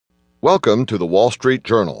Welcome to the Wall Street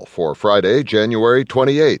Journal for Friday, January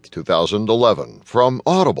 28, 2011, from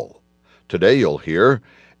Audible. Today you'll hear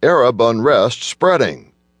Arab unrest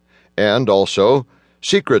spreading, and also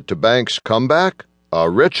secret to bank's comeback, a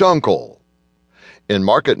rich uncle. In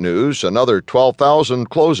market news, another 12,000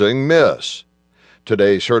 closing miss.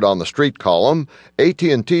 Today's Heard on the Street column,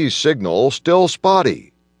 AT&T's signal still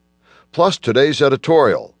spotty. Plus today's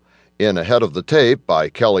editorial, in Ahead of the Tape by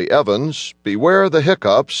Kelly Evans, Beware the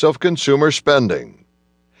Hiccups of Consumer Spending.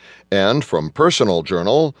 And from Personal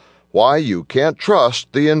Journal, Why You Can't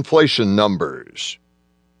Trust the Inflation Numbers.